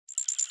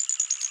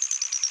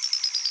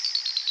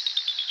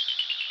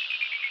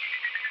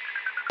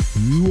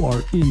You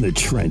are in the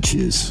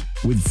trenches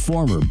with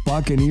former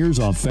Buccaneers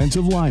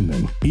offensive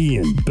lineman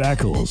Ian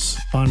Beckles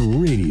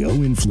on Radio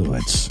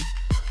Influence.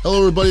 Hello,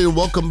 everybody, and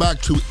welcome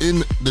back to In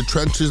the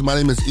Trenches. My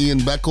name is Ian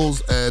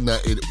Beckles, and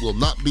it will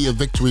not be a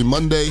Victory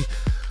Monday.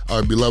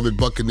 Our beloved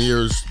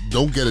Buccaneers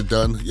don't get it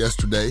done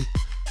yesterday.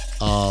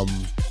 I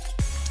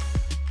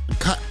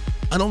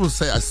don't want to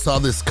say I saw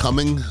this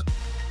coming.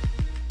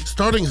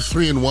 Starting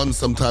 3-1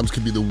 sometimes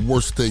can be the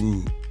worst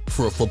thing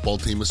for a football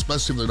team,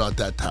 especially if they're not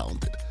that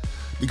talented.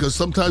 Because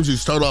sometimes you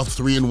start off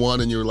 3-1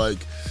 and you're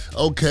like,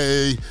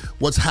 okay,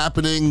 what's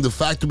happening? The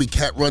fact that we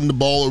can't run the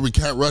ball or we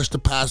can't rush the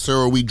passer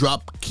or we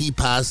drop key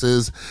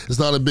passes is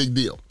not a big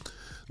deal.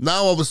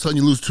 Now all of a sudden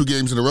you lose 2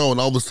 games in a row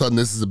and all of a sudden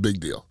this is a big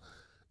deal.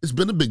 It's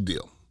been a big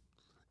deal.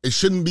 It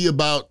shouldn't be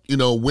about,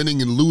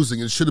 winning and losing.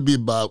 It should be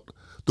about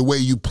the way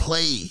you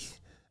play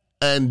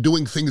and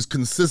doing things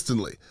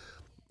consistently.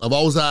 I've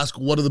always asked,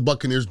 what are the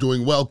Buccaneers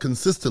doing well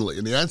consistently?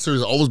 And the answer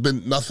has always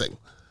been nothing.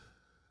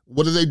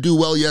 What did they do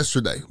well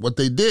yesterday? What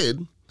they did,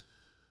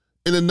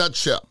 in a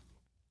nutshell,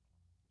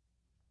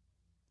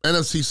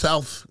 NFC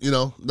South,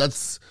 we're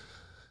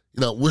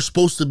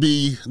supposed to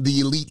be the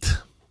elite.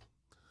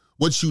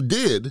 What you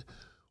did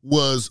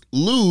was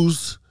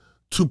lose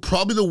to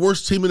probably the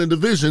worst team in the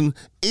division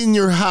in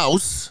your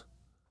house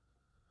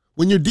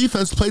when your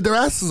defense played their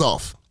asses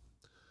off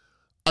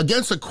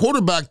against a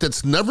quarterback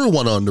that's never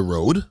won on the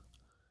road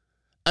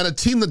and a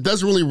team that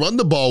doesn't really run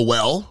the ball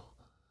well.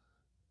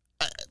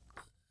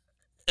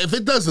 If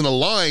it doesn't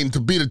align to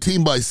beat a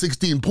team by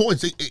 16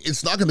 points,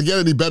 it's not going to get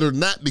any better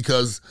than that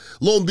because,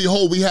 lo and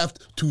behold, we have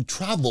to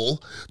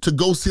travel to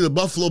go see the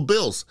Buffalo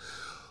Bills.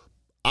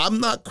 I'm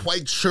not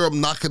quite sure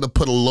I'm not going to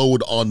put a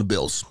load on the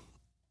Bills.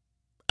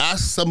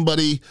 Ask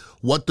somebody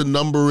what the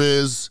number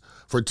is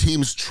for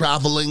teams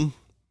traveling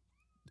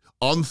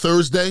on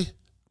Thursday,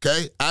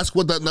 okay? Ask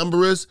what that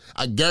number is.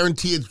 I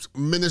guarantee it's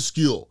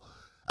minuscule.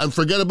 And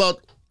forget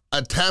about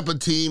a Tampa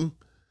team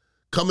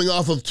coming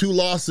off of 2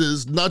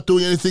 losses, not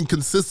doing anything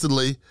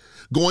consistently,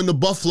 going to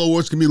Buffalo where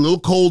it's going to be a little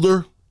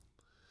colder.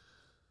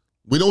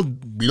 We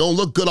don't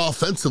look good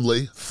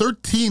offensively.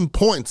 13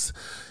 points.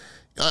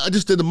 I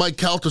just did the Mike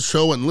Calta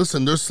show, and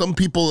listen, there's some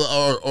people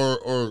that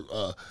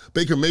are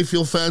Baker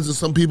Mayfield fans and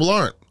some people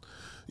aren't.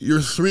 You're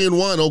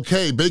 3-1,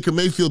 okay, Baker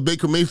Mayfield,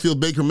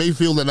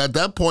 and at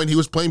that point, he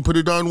was playing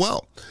pretty darn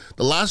well.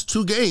 The last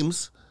 2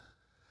 games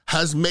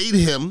has made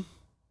him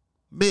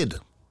mid.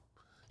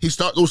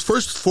 Those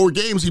first 4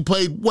 games, he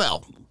played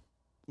well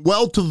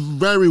to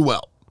very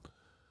well.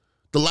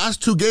 The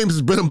last 2 games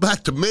has bring him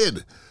back to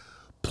mid.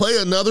 Play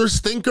another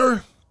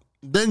stinker,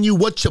 then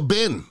what you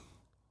been,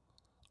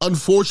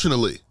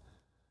 unfortunately.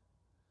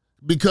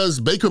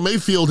 Because Baker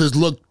Mayfield has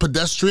looked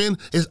pedestrian.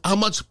 Is how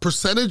much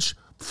percentage?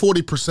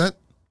 40%.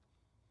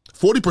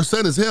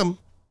 40% is him.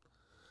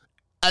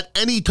 At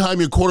any time,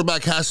 your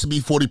quarterback has to be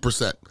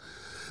 40%.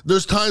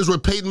 There's times where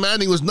Peyton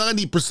Manning was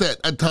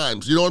 90% at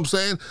times. You know what I'm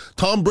saying?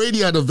 Tom Brady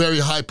had a very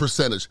high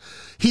percentage.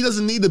 He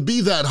doesn't need to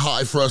be that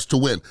high for us to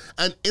win.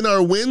 And in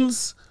our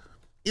wins,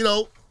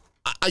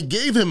 I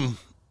gave him,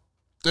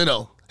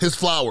 his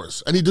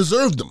flowers, and he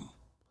deserved them.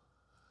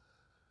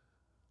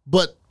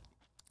 But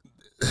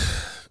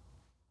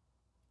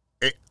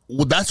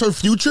that's our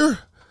future?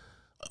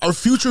 Our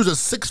future is a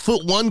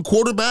 6'1"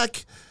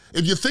 quarterback?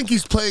 If you think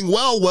he's playing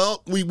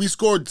well, we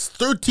scored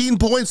 13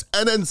 points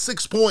and then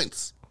 6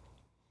 points.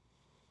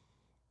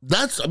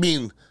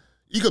 You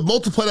could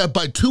multiply that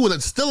by 2 and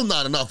it's still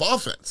not enough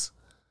offense.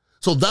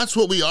 So that's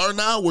what we are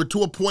now. We're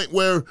to a point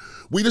where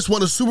we just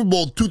won a Super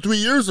Bowl 2-3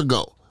 years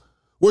ago.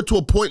 We're to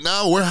a point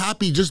now we're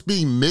happy just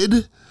being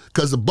mid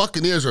because the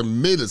Buccaneers are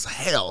mid as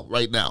hell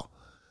right now.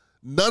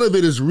 None of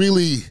it is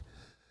really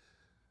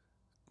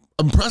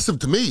impressive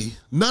to me.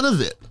 None of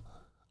it.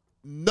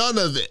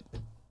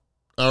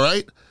 All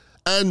right?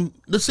 And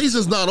the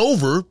season's not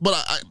over, but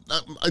I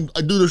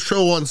do the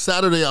show on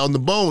Saturday on The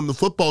Bone, the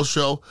football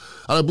show,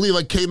 and I believe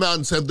I came out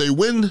and said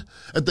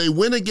if they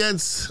win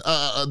against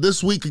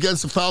this week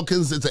against the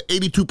Falcons, it's an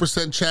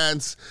 82%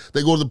 chance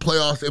they go to the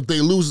playoffs. If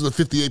they lose, it's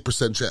a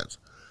 58% chance.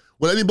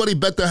 Would anybody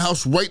bet their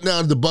house right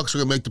now that the Bucs are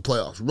going to make the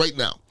playoffs? Right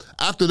now.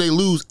 After they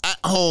lose at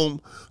home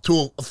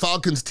to a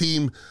Falcons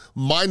team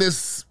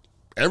minus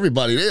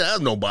everybody. They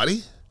have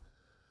nobody.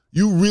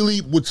 You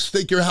really would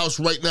stake your house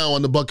right now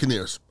on the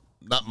Buccaneers.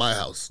 Not my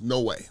house. No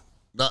way.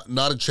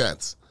 Not a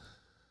chance.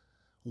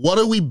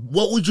 What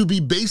would you be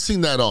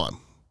basing that on?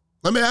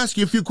 Let me ask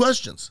you a few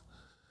questions.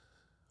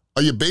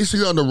 Are you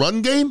basing it on the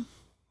run game?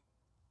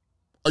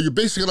 Are you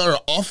basing it on our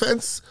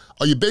offense?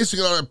 Are you basing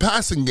it on our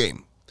passing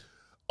game?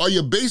 Are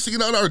you basing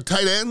it on our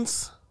tight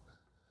ends?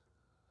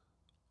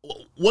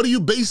 What are you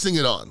basing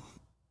it on?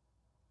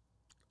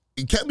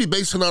 You can't be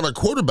basing it on our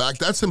quarterback.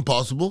 That's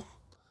impossible.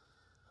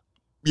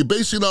 You're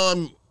basing it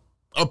on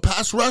our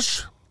pass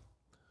rush?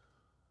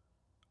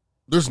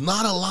 There's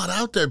not a lot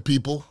out there,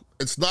 people.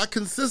 It's not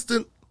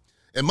consistent.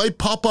 It might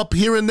pop up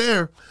here and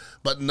there,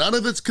 but none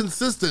of it's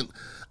consistent.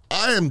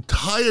 I am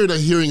tired of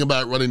hearing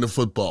about running the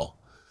football.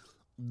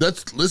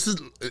 Let's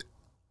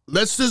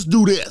just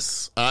do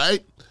this, all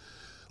right?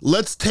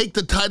 let's take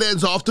the tight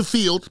ends off the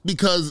field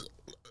because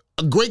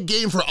a great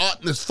game for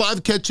Otton is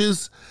 5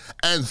 catches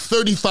and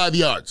 35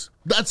 yards.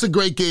 That's a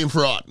great game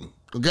for Otton,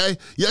 okay?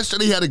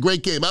 Yesterday he had a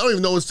great game. I don't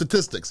even know his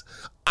statistics.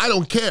 I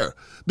don't care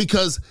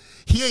because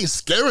he ain't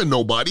scaring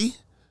nobody.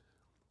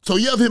 So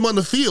you have him on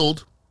the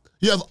field,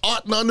 you have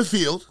Otton on the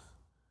field,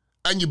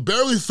 and you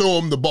barely throw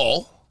him the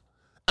ball,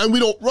 and we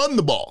don't run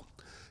the ball.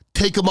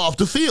 Take him off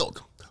the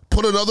field.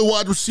 Put another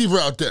wide receiver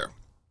out there.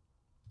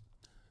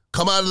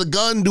 Come out of the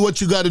gun, do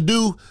what you got to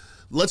do.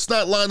 Let's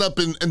not line up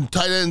in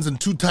tight ends and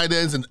 2 tight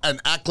ends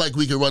and act like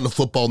we can run the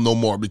football no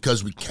more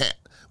because we can't.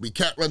 We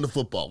can't run the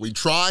football. We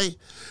try,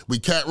 we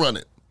can't run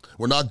it.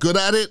 We're not good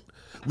at it.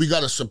 We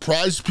got to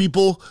surprise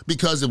people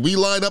because if we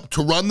line up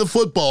to run the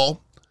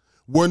football,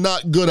 we're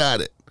not good at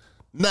it.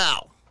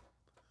 Now,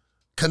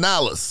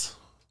 Canales.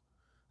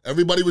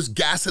 Everybody was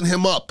gassing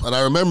him up. And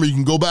I remember you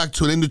can go back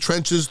to an In the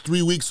Trenches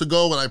 3 weeks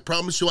ago, and I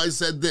promise you I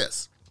said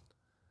this.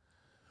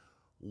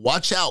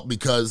 Watch out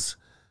because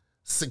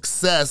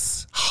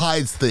success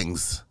hides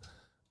things.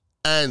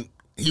 And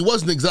he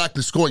wasn't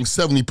exactly scoring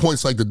 70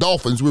 points like the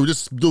Dolphins. We were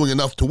just doing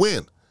enough to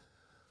win.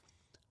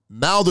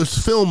 Now there's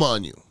film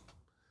on you.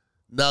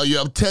 Now you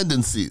have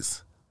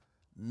tendencies.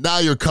 Now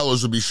your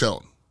colors will be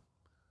shown.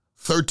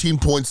 13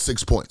 points,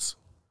 6 points.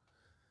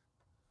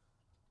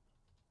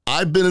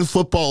 I've been in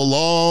football a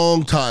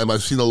long time.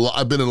 I've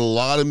been in a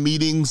lot of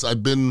meetings.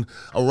 I've been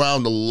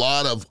around a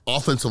lot of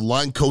offensive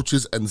line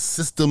coaches and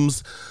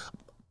systems.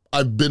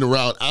 I've been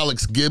around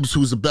Alex Gibbs,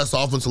 who's the best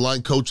offensive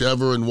line coach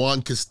ever, and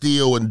Juan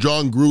Castillo, and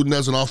John Gruden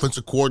as an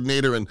offensive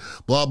coordinator, and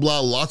blah, blah,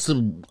 lots of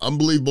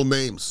unbelievable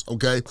names,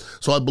 okay?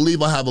 So I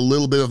believe I have a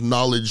little bit of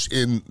knowledge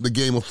in the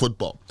game of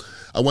football.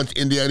 I went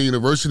to Indiana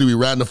University. We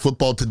ran the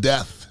football to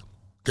death,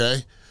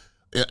 okay?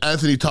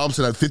 Anthony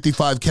Thompson had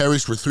 55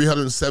 carries for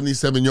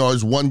 377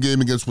 yards, 1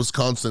 game against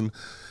Wisconsin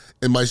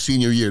in my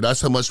senior year.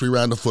 That's how much we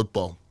ran the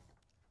football.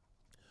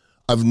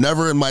 I've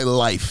never in my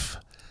life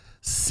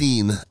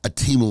seen a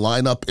team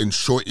line up in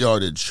short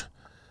yardage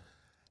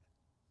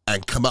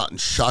and come out in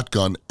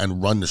shotgun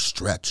and run the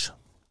stretch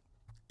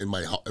in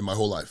my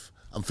whole life.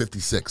 I'm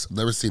 56. I've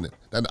never seen it.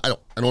 And I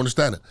don't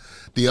understand it.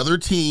 The other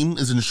team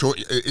is in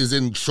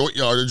short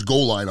yardage,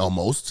 goal line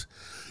almost.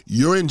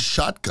 You're in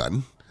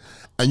shotgun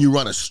and you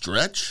run a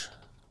stretch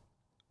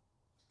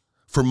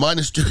for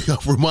minus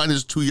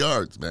 2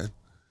 yards, man.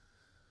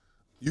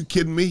 You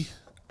kidding me?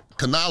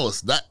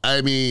 Canales,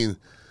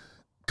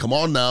 come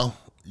on now.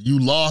 You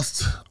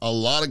lost a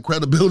lot of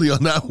credibility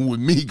on that one with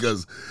me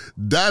because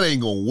that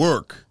ain't going to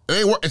work. It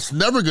ain't work. It's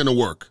never going to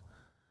work.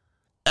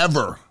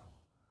 Ever.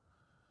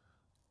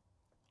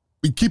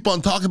 We keep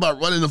on talking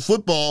about running the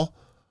football.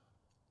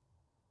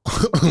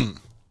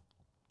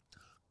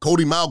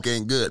 Cody Mauch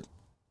ain't good.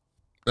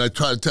 And I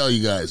try to tell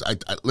you guys, I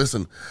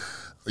listen,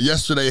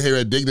 yesterday here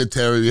at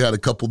Dignitary, we had a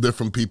couple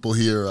different people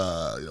here.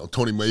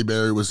 Tony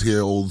Mayberry was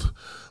here, old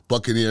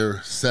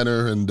Buccaneer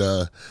center, and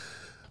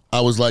I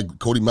was like,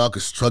 Cody Mauch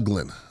is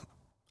struggling.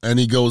 And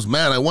he goes,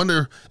 man, I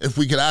wonder if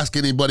we could ask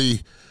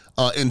anybody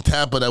in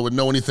Tampa that would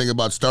know anything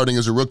about starting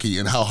as a rookie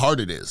and how hard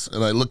it is.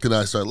 And I looked and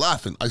I started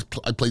laughing.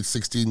 I played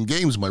 16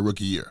 games my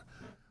rookie year.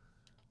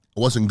 I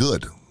wasn't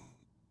good.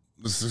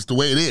 This is the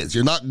way it is.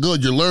 You're not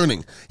good. You're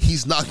learning.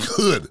 He's not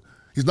good.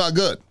 He's not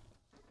good.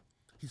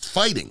 He's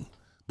fighting,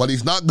 but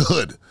he's not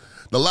good.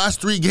 The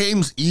last 3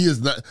 games, he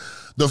is not.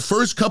 The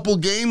first couple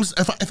games,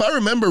 if I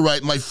remember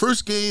right, my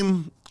first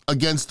game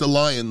against the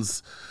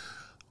Lions,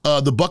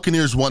 the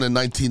Buccaneers won in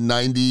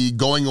 1990,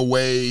 going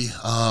away.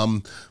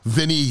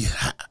 Vinny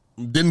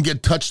didn't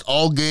get touched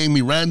all game.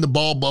 He ran the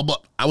ball, blah, blah.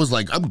 I was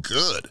like, I'm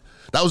good.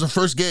 That was the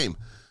first game.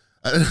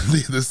 And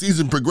the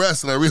season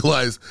progressed, and I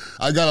realized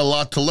I got a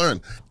lot to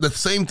learn. The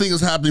same thing is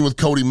happening with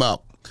Cody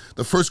Mauch.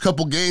 The first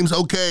couple games,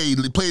 okay,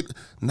 he played.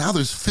 Now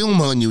there's film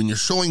on you, and you're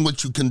showing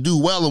what you can do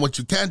well and what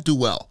you can't do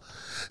well.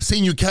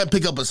 Seeing you can't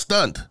pick up a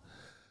stunt.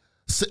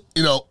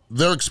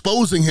 They're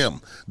exposing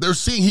him. They're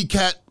seeing he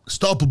can't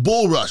stop a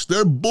bull rush.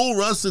 They're bull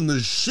rushing the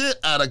shit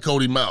out of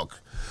Cody Mauch.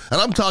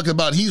 And I'm talking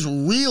about he's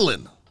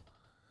reeling.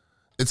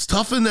 It's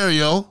tough in there,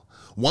 yo.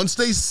 Once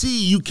they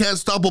see you can't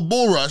stop a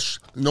bull rush,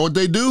 you know what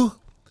they do?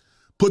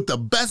 Put the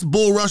best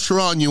bull rusher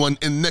on you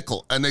in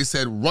nickel. And they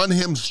said, run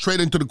him straight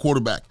into the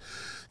quarterback.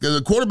 Because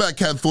the quarterback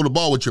can't throw the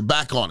ball with your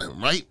back on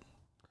him, right?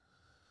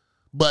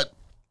 But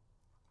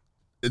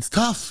it's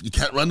tough. You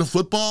can't run the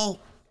football.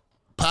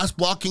 Pass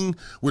blocking,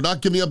 we're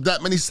not giving up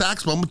that many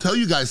sacks, but I'm going to tell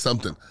you guys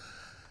something.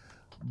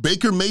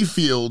 Baker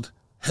Mayfield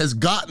has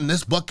gotten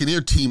this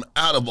Buccaneer team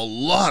out of a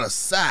lot of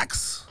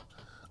sacks.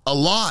 A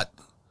lot.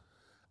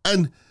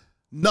 And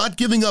not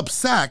giving up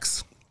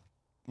sacks,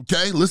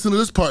 okay, listen to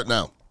this part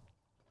now.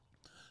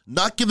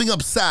 Not giving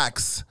up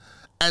sacks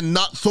and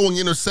not throwing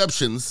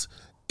interceptions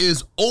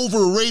is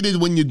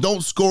overrated when you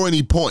don't score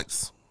any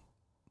points.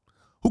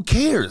 Who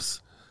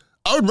cares?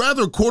 I would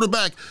rather a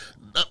quarterback,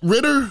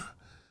 Ritter,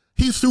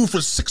 he threw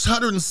for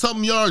 600 and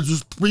something yards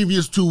his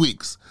previous 2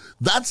 weeks.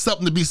 That's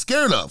something to be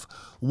scared of.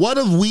 What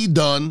have we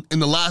done in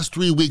the last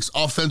 3 weeks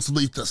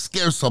offensively to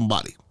scare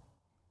somebody?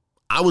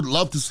 I would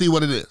love to see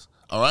what it is,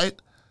 all right?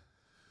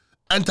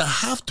 And to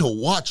have to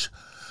watch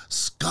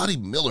Scotty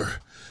Miller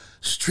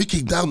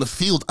streaking down the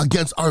field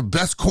against our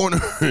best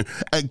corner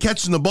and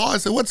catching the ball, I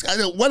said,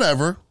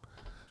 whatever.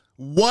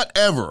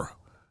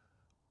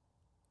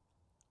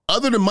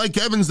 Other than Mike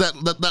Evans,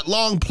 that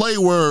long play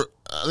where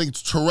I think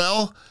it's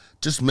Terrell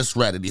just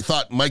misread it. He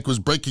thought Mike was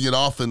breaking it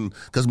off, and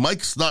because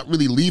Mike's not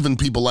really leaving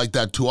people like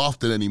that too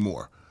often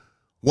anymore.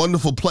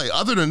 Wonderful play.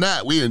 Other than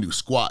that, we didn't do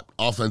squat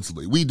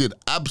offensively. We did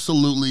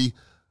absolutely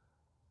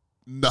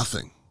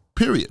nothing,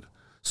 period.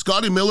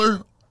 Scotty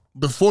Miller,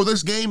 before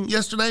this game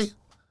yesterday,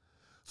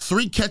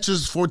 3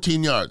 catches,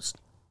 14 yards.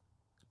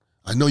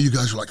 I know you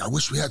guys are like, I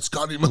wish we had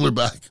Scotty Miller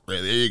back.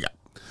 Right, there you go.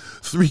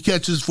 3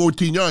 catches,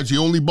 14 yards. He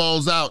only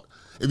balls out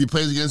if he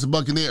plays against the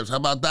Buccaneers. How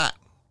about that,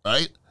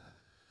 right?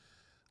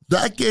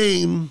 That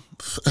game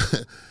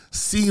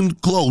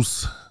seemed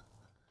close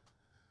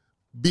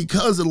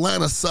because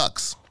Atlanta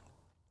sucks.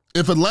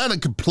 If Atlanta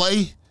could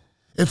play,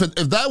 if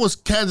that was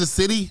Kansas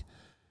City,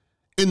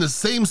 in the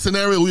same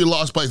scenario, we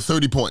lost by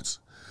 30 points.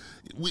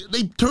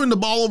 They turned the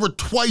ball over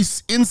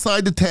twice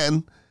inside the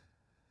 10,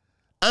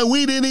 and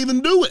we didn't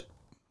even do it.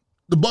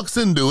 The Bucs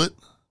didn't do it.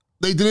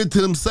 They did it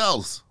to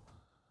themselves.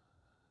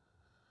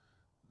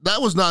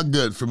 That was not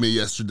good for me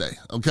yesterday,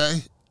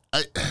 okay?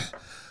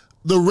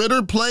 The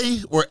Ritter play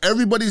where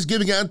everybody's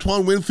giving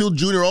Antoine Winfield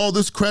Jr. all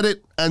this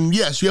credit, and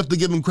yes, you have to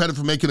give him credit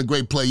for making a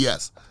great play,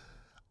 yes.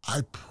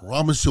 I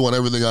promise you on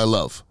everything I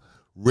love,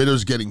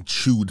 Ritter's getting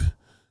chewed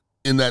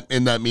in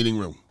that meeting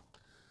room.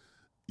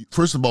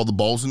 First of all, the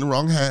ball's in the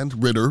wrong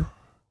hand, Ritter.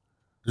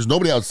 There's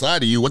nobody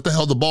outside of you. What the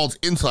hell the ball's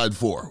inside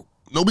for?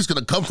 Nobody's going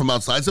to come from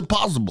outside. It's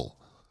impossible.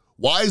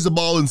 Why is the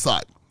ball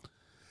inside?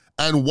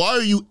 And why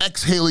are you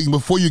exhaling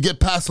before you get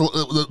past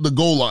the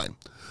goal line?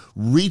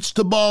 Reach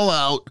the ball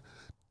out,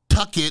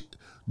 tuck it,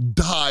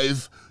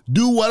 dive,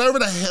 do whatever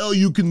the hell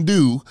you can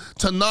do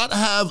to not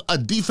have a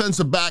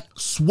defensive back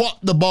swat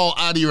the ball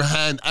out of your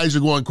hand as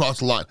you're going across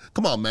the line.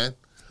 Come on, man.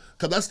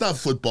 Because that's not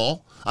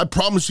football. I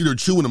promise you they're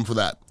chewing them for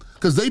that.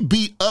 Because they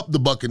beat up the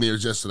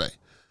Buccaneers yesterday.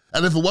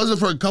 And if it wasn't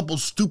for a couple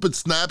stupid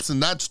snaps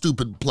and that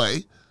stupid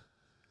play,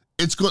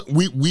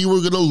 we were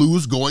going to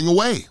lose going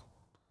away.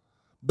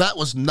 That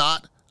was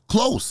not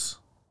close.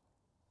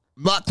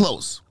 Not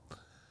close.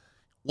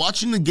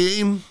 Watching the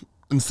game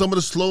and some of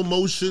the slow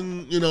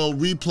motion,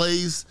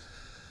 replays,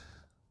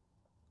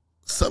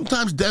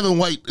 sometimes Devin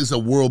White is a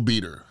world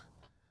beater.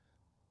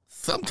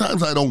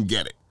 Sometimes I don't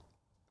get it.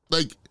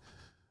 Like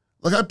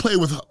I play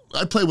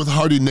with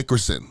Hardy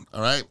Nickerson,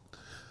 all right?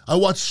 I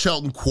watched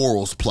Shelton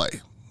Quarles play.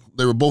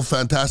 They were both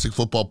fantastic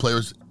football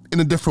players in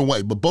a different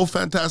way, but both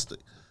fantastic.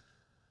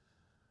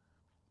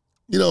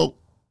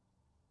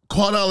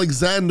 Quan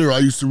Alexander I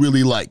used to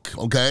really like,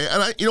 okay?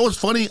 And you know what's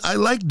funny? I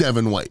like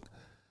Devin White.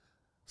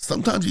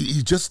 Sometimes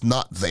he's just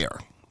not there.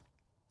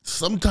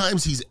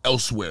 Sometimes he's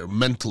elsewhere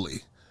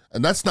mentally,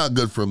 and that's not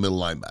good for a middle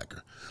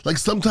linebacker. Like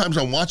sometimes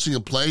I'm watching a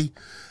play,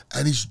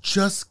 and he's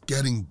just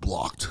getting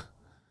blocked.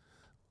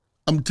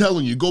 I'm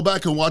telling you, go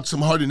back and watch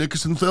some Hardy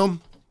Nickerson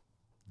film.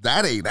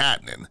 That ain't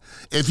happening.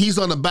 If he's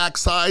on the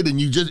backside and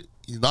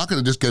he's not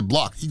going to just get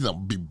blocked. He's going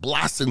to be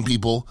blasting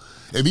people.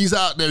 If he's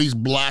out there, he's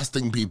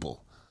blasting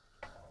people.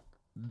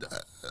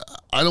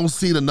 I don't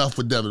see it enough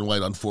with Devin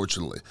White,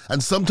 unfortunately.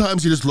 And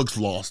sometimes he just looks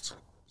lost.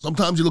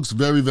 Sometimes he looks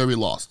very, very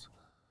lost.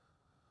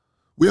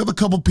 We have a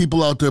couple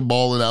people out there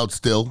balling out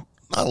still.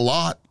 Not a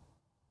lot.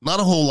 Not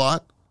a whole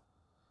lot.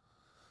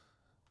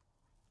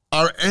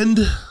 Our end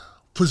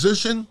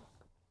position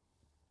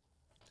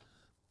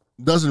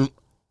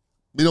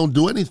we don't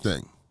do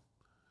anything.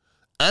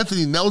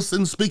 Anthony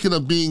Nelson, speaking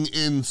of being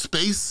in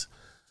space,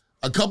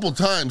 a couple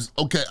times,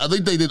 okay, I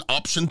think they did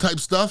option type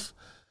stuff.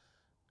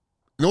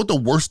 You know what the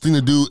worst thing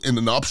to do in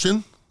an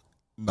option?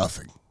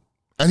 Nothing.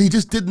 And he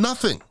just did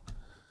nothing.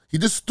 He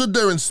just stood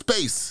there in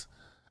space,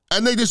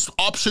 and they just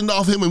optioned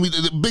off him, and we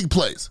did big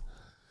plays.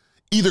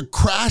 Either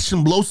crash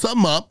and blow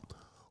something up,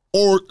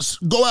 or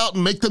go out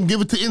and make them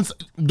give it to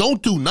inside.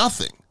 Don't do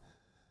nothing.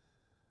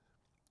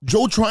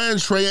 Joe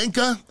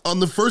Tryon-Shoyinka on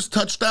the first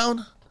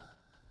touchdown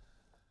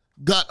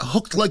got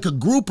hooked like a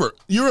grouper.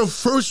 You're a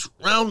first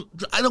round.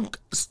 I don't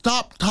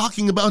stop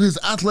talking about his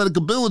athletic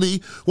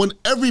ability when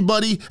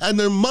everybody and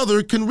their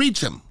mother can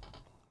reach him.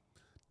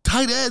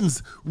 Tight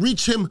ends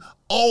reach him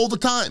all the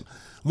time.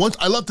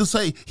 I love to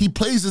say he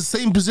plays the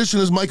same position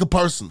as Micah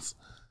Parsons.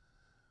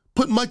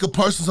 Put Micah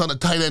Parsons on a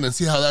tight end and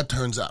see how that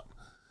turns out.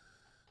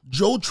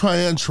 Joe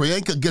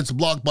Tryon-Shoyinka gets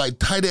blocked by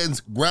tight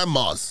ends'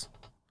 grandmas.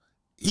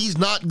 He's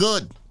not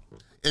good.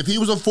 If he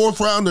was a fourth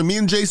rounder, me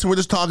and Jason were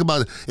just talking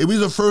about it. If he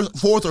was a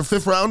fourth or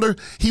fifth rounder,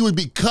 he would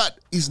be cut.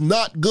 He's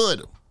not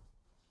good.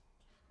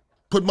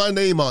 Put my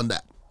name on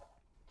that.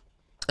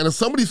 And if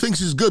somebody thinks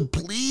he's good,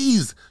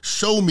 please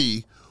show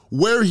me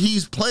where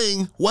he's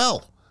playing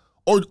well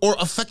or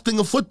affecting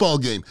a football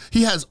game.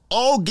 He has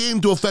all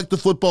game to affect the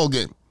football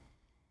game.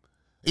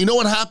 You know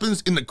what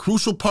happens in the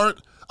crucial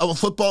part of a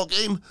football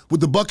game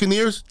with the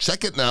Buccaneers?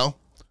 Check it now.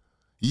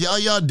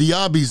 Yaya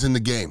Diaby's in the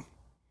game,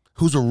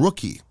 who's a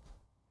rookie.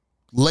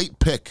 Late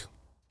pick.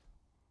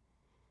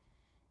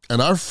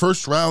 And our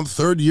first round,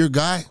 third year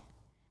guy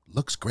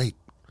looks great.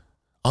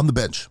 on the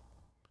bench.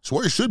 It's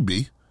where he should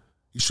be.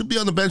 He should be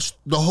on the bench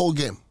the whole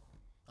game.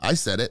 I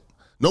said it.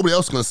 Nobody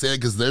else is going to say it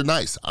because they're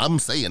nice. I'm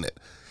saying it.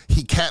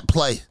 He can't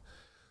play.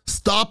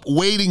 Stop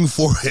waiting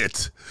for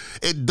it.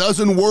 It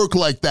doesn't work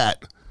like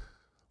that.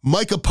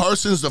 Micah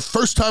Parsons, the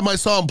first time I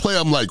saw him play,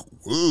 I'm like,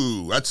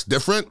 ooh, that's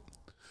different.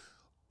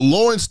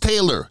 Lawrence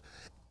Taylor,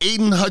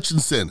 Aiden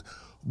Hutchinson,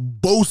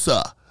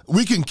 Bosa.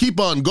 We can keep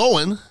on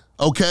going,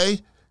 okay?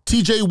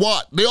 TJ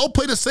Watt. They all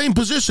play the same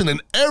position,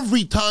 and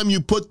every time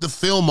you put the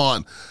film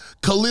on,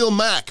 Khalil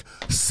Mack,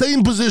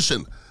 same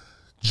position.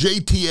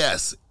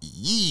 JTS,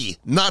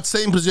 not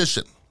same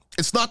position.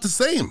 It's not the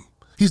same.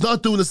 He's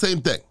not doing the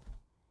same thing.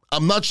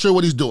 I'm not sure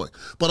what he's doing,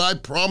 but I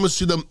promise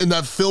you them in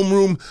that film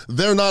room,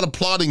 they're not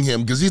applauding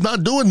him because he's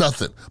not doing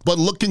nothing but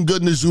looking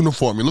good in his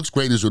uniform. He looks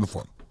great in his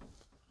uniform.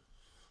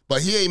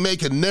 But he ain't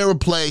making never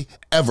play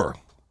ever.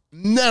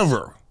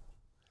 Never.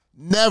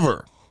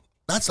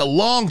 That's a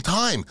long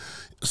time.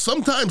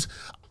 Sometimes,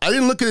 I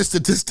didn't look at his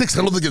statistics.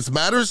 I don't think it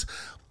matters.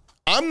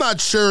 I'm not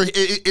sure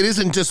it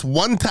isn't just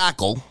one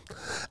tackle,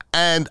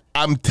 and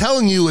I'm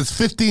telling you it's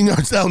 15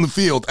 yards down the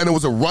field, and it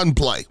was a run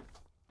play.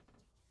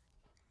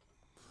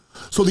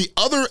 So the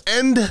other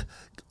end,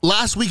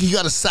 last week he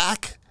got a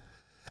sack,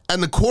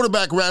 and the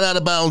quarterback ran out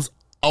of bounds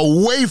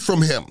away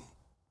from him.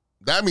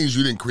 That means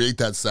you didn't create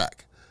that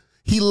sack.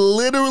 He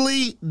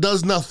literally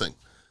does nothing.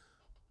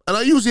 And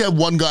I usually have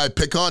one guy I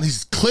pick on.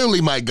 He's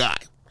clearly my guy.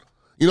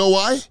 You know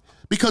why?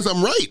 Because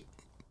I'm right.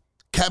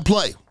 Can't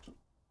play.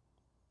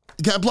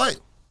 Can't play.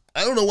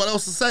 I don't know what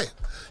else to say.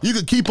 You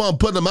could keep on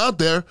putting him out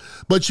there,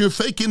 but you're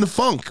faking the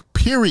funk,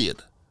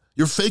 period.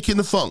 You're faking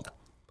the funk.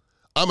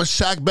 I'm a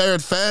Shaq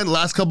Barrett fan.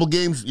 Last couple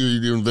games,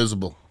 you're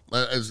invisible.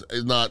 It's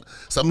not,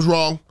 something's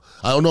wrong.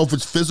 I don't know if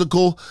it's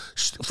physical.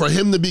 For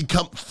him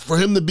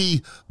to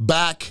be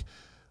back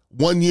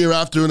 1 year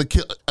after an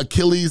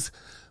Achilles,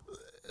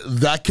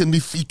 that can be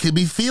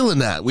feeling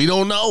that. We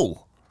don't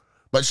know.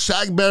 But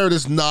Shaq Barrett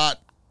is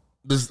not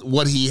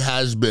what he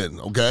has been,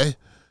 okay?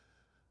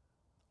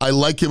 I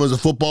like him as a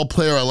football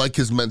player. I like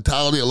his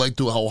mentality. I like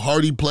how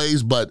hard he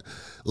plays, but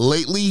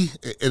lately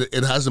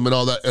it hasn't been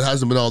all that. It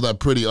hasn't been all that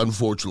pretty,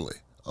 unfortunately.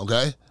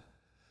 Okay,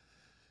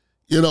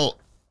 you know,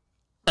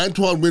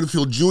 Antoine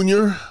Winfield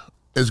Jr.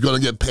 is going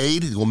to get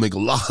paid. He's going to make a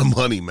lot of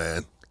money,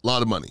 man. A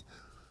lot of money.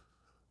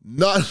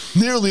 Not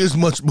nearly as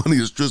much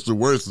money as Tristan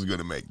Wirfs is going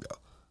to make, though.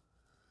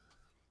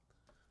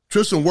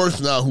 Tristan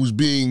Wirfs now, who's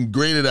being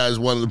graded as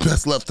one of the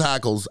best left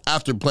tackles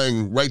after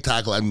playing right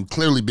tackle and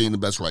clearly being the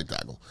best right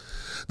tackle.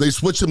 They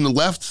switch him to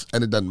left,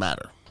 and it doesn't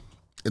matter.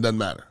 It doesn't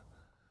matter.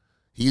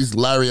 He's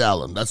Larry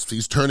Allen.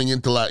 He's turning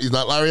into he's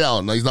not Larry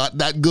Allen. He's not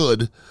that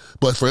good,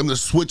 but for him to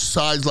switch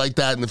sides like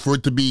that and for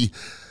it to be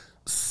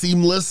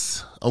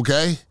seamless,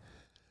 okay?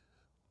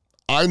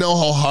 I know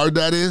how hard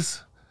that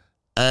is,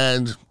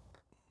 and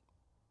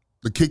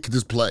the kid can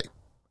just play.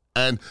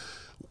 And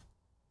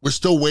we're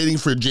still waiting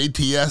for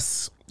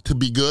JTS to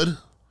be good.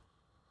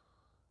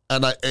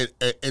 And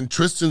in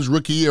Tristan's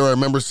rookie year, I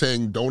remember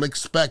saying, don't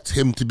expect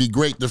him to be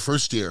great the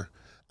first year.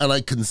 And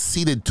I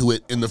conceded to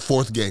it in the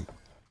fourth game.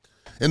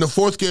 In the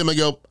fourth game, I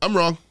go, I'm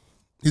wrong.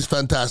 He's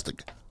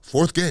fantastic.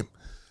 Fourth game.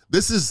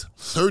 This is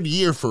third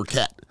year for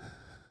Cat.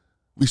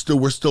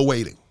 We're still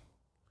waiting.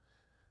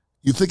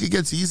 You think it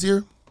gets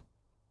easier?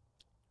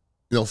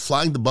 You know,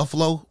 flying to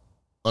Buffalo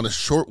on a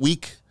short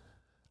week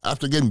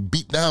after getting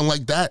beat down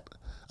like that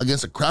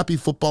against a crappy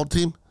football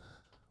team?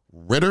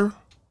 Ritter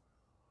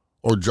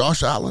or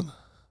Josh Allen?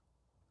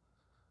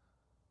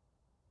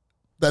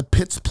 That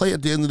Pitts play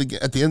at the end of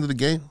the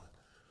game?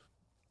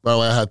 By the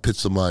way, I had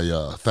Pitts on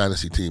my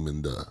fantasy team,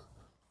 and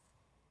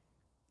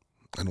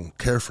I don't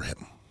care for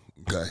him.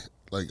 Okay,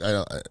 like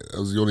that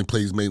was the only play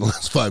he's made in the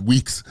last 5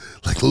 weeks,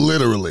 like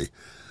literally.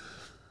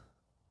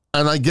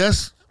 And I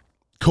guess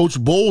Coach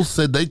Bowles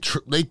said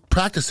they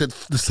practice it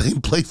the same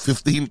play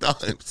 15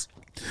 times.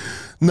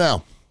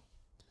 Now,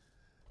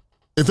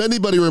 if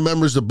anybody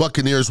remembers the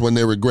Buccaneers when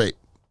they were great,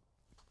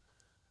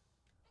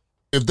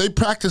 if they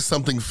practice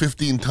something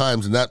 15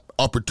 times and that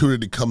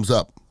opportunity comes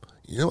up,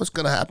 you know what's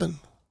going to happen?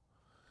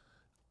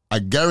 I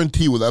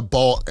guarantee when that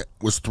ball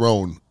was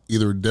thrown,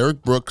 either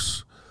Derek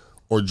Brooks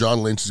or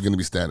John Lynch is going to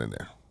be standing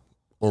there,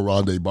 or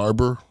Rondé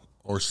Barber,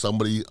 or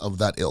somebody of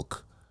that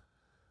ilk.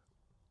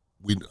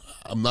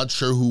 I'm not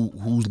sure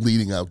who's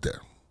leading out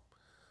there.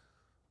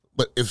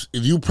 But if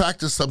you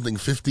practice something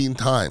 15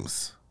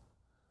 times,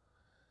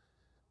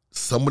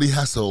 somebody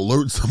has to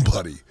alert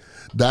somebody.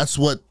 That's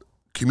what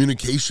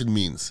communication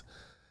means.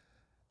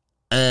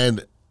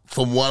 And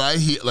from what I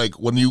hear, like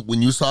when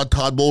you saw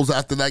Todd Bowles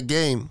after that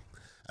game,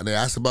 and they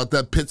asked about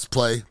that Pitts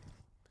play,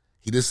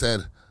 he just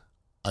said,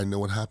 I know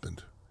what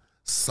happened.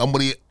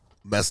 Somebody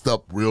messed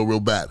up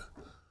real bad.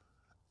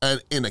 And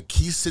in a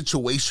key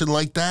situation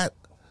like that,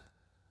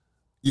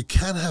 you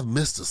can't have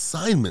missed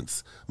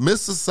assignments.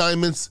 Missed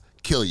assignments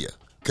kill you,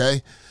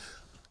 okay?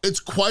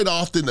 It's quite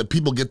often that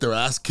people get their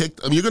ass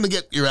kicked. I mean, you're going to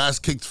get your ass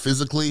kicked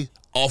physically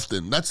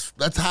often.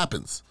 That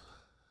happens.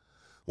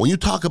 When you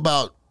talk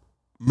about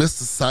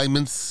missed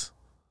assignments,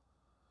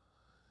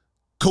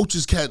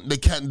 coaches can't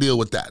deal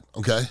with that,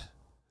 okay?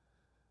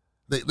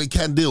 They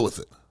can't deal with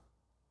it.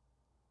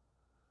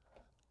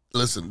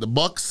 Listen, the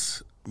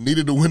Bucs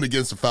needed to win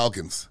against the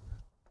Falcons.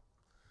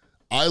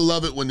 I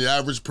love it when the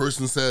average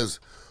person says,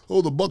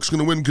 oh, the Bucs going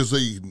to win because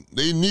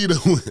they need a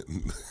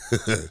win.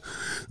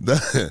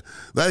 that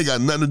ain't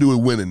got nothing to do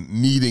with winning,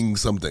 needing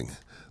something.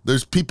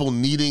 There's people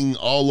needing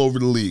all over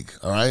the league,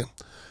 all right?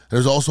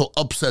 There's also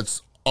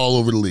upsets all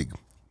over the league.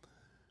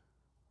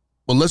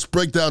 Well, let's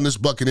break down this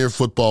Buccaneer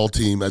football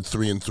team at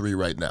 3-3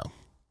 right now.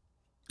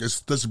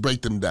 Let's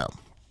break them down.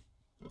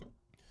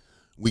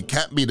 We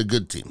can't beat a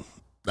good team.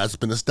 That's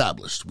been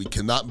established. We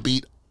cannot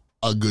beat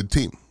a good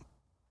team.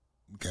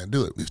 We can't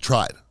do it. We've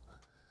tried.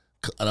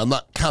 And I'm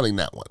not counting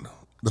that one,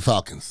 the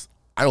Falcons.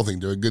 I don't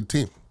think they're a good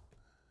team.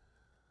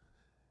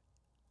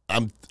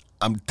 I'm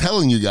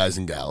telling you guys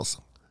and gals,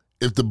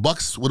 if the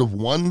Bucs would have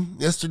won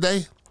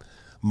yesterday,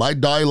 my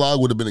dialogue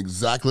would have been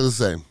exactly the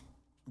same.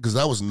 Because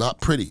that was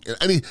not pretty.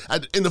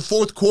 In the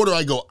fourth quarter,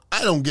 I go,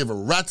 I don't give a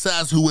rat's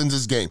ass who wins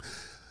this game.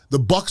 The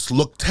Bucs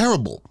look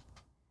terrible.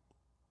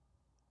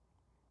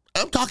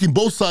 I'm talking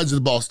both sides of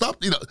the ball.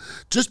 Stop,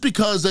 just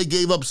because they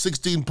gave up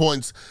 16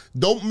 points,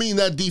 don't mean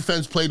that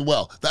defense played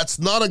well. That's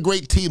not a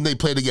great team they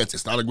played against.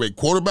 It's not a great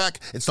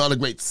quarterback. It's not a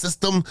great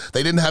system.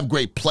 They didn't have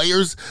great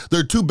players.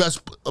 Their two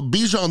best,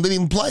 Bijan didn't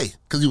even play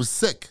because he was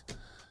sick.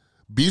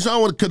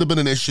 Bijan could have been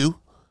an issue.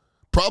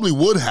 Probably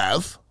would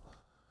have.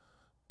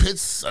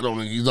 Pitts, I don't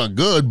think he's not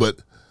good, but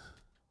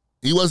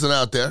he wasn't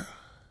out there.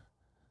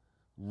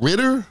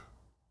 Ritter,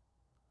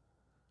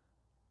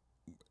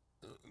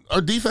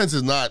 our defense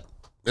is not.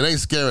 It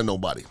ain't scaring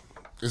nobody.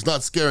 It's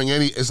not scaring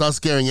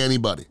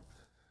anybody.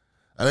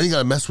 And then you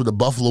gotta mess with the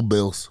Buffalo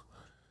Bills.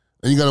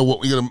 And you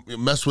gotta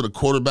mess with a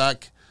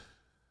quarterback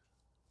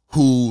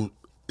who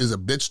is a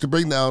bitch to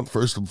bring down,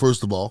 first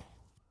of all.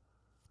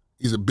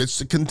 He's a bitch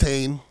to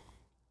contain.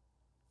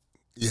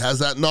 He has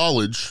that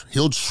knowledge.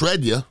 He'll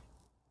shred you.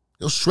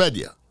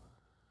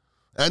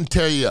 And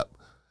tear you up.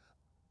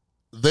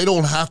 They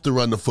don't have to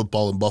run the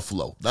football in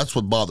Buffalo. That's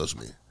what bothers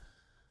me.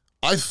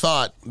 I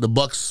thought the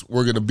Bucs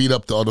were going to beat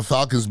up the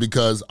Falcons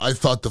because I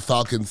thought the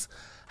Falcons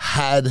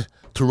had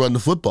to run the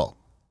football.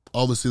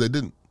 Obviously, they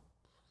didn't.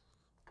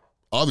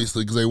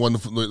 Obviously, because they won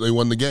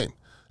the game.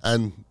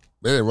 And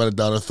they didn't run it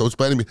down their throats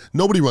by any means.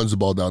 Nobody runs the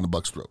ball down the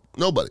Bucs' throat.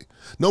 Nobody.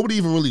 Nobody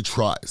even really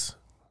tries.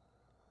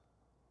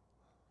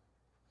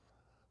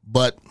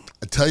 But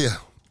I tell you,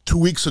 2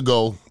 weeks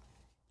ago,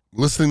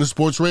 listening to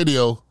sports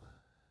radio,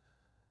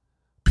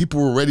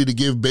 people were ready to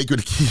give Baker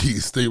the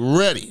keys. They were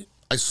ready.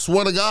 I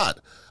swear to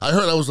God.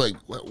 I was like,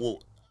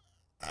 well,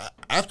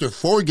 after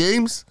 4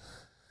 games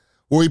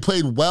where he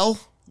played well,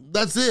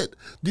 that's it.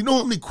 Do you know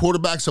how many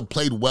quarterbacks have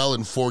played well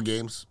in 4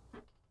 games?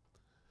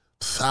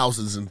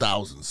 Thousands and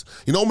thousands.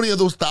 You know how many of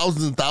those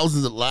thousands and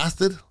thousands that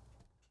lasted?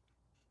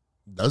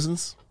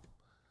 Dozens.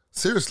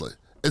 Seriously.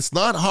 It's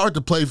not hard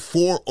to play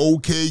 4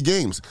 okay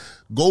games.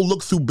 Go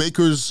look through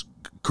Baker's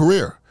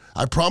career.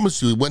 I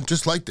promise you, it went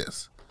just like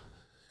this.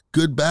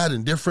 Good, bad,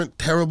 indifferent,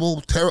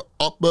 terrible,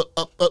 up.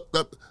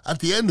 At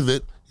the end of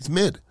it, he's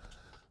mid.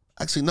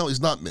 Actually, no, he's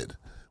not mid.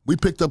 We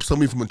picked up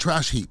somebody from a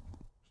trash heap.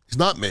 He's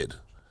not mid.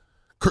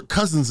 Kirk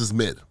Cousins is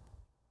mid.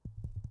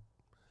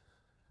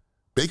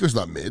 Baker's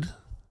not mid.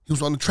 He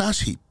was on the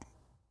trash heap.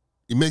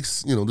 He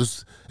makes,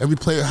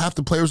 half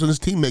the players on his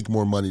team make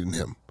more money than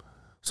him.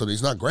 So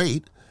he's not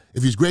great.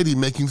 If he's great, he's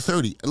making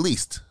 30, at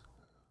least.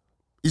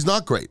 He's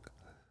not great.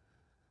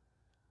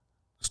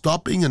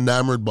 Stop being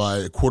enamored by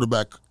a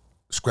quarterback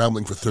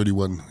scrambling for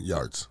 31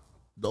 yards.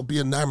 Don't be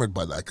enamored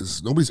by that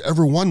because nobody's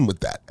ever won with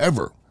that,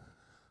 ever.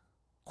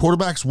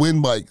 Quarterbacks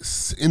win by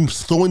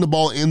throwing the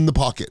ball in the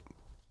pocket.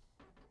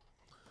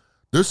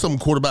 There's some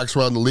quarterbacks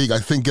around the league I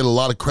think get a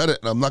lot of credit,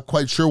 and I'm not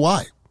quite sure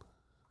why.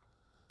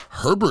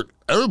 Herbert,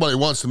 everybody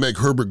wants to make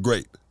Herbert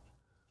great.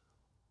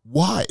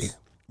 Why?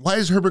 Why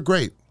is Herbert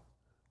great?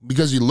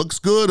 Because he looks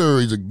good, or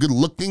he's a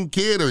good-looking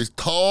kid, or he's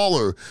tall,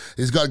 or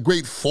he's got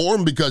great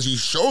form, because he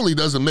surely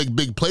doesn't make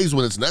big plays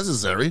when it's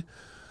necessary.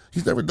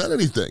 He's never done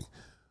anything.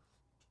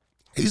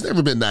 He's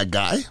never been that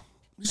guy.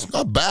 He's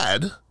not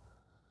bad.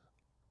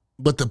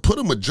 But to put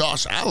him with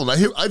Josh Allen,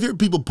 I've heard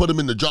people put him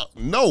in the Josh.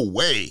 No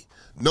way.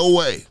 No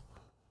way.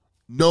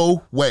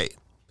 No way.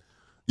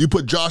 You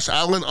put Josh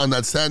Allen on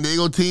that San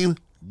Diego team,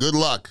 good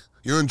luck.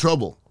 You're in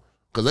trouble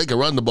because they can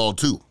run the ball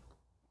too.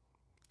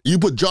 You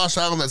put Josh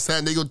Allen on that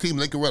San Diego team,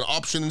 they can run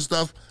option and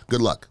stuff,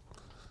 good luck.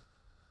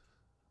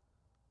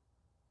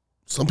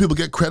 Some people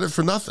get credit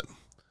for nothing.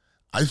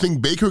 I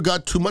think Baker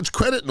got too much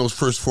credit in those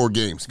first 4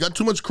 games. He got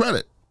too much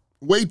credit.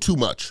 Way too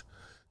much.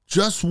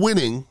 Just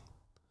winning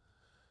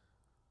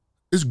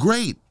is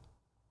great.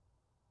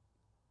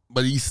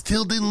 But he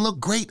still didn't look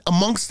great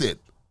amongst it.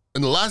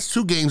 And the last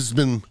 2 games has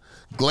been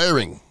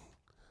glaring.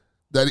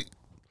 And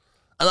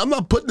I'm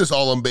not putting this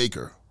all on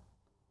Baker.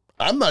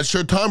 I'm not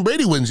sure Tom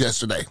Brady wins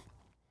yesterday.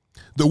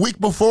 The week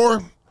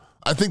before,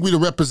 I think we'd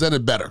have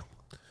represented better.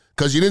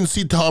 Because you didn't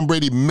see Tom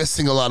Brady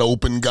missing a lot of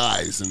open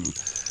guys. And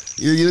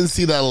you didn't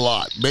see that a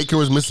lot. Baker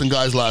was missing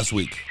guys last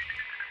week.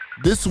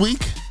 This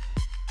week,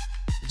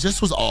 it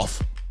just was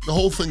off. The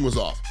whole thing was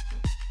off.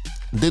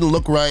 Didn't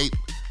look right.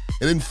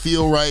 It didn't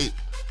feel right.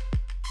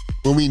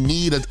 When we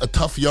need a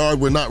tough yard,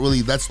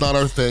 that's not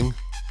our thing.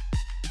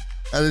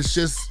 And it's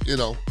just,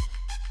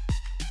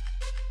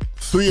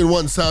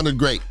 3-1 sounded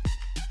great.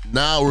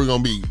 Now we're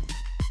going to be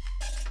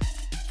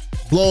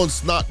blowing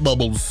snot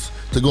bubbles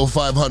to go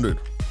 500.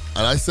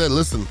 And I said,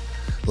 listen,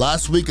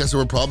 last week I said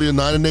we're probably a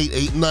 9-8,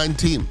 8-9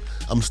 team.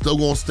 I'm still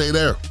going to stay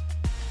there.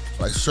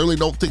 I certainly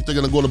don't think they're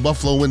going to go to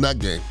Buffalo and win that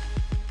game.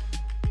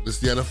 It's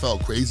the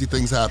NFL. Crazy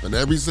things happen.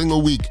 Every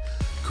single week,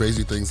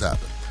 crazy things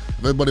happen. If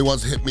everybody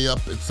wants to hit me up,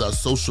 it's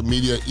social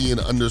media,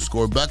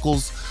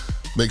 Ian_Beckles.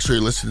 Make sure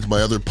you're listening to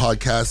my other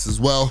podcasts as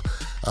well.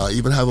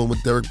 Even have one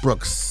with Derek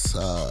Brooks,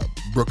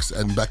 Brooks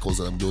and Beckles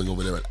that I'm doing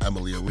over there at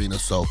Emily Arena.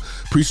 So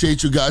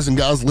appreciate you guys and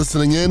gals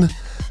listening in.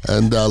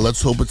 And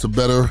let's hope it's a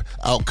better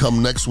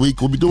outcome next week.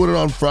 We'll be doing it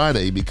on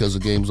Friday because the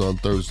game's on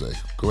Thursday,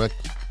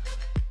 correct?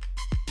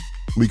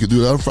 We could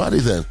do it on Friday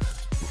then.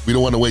 We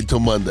don't want to wait till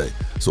Monday.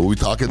 So we'll be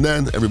talking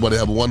then. Everybody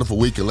have a wonderful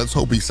week, and let's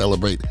hope we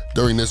celebrate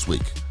during this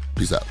week.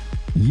 Peace out.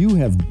 You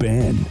have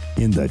been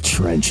in the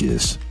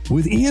trenches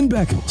with Ian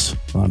Beckles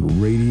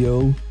on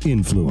Radio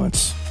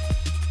Influence.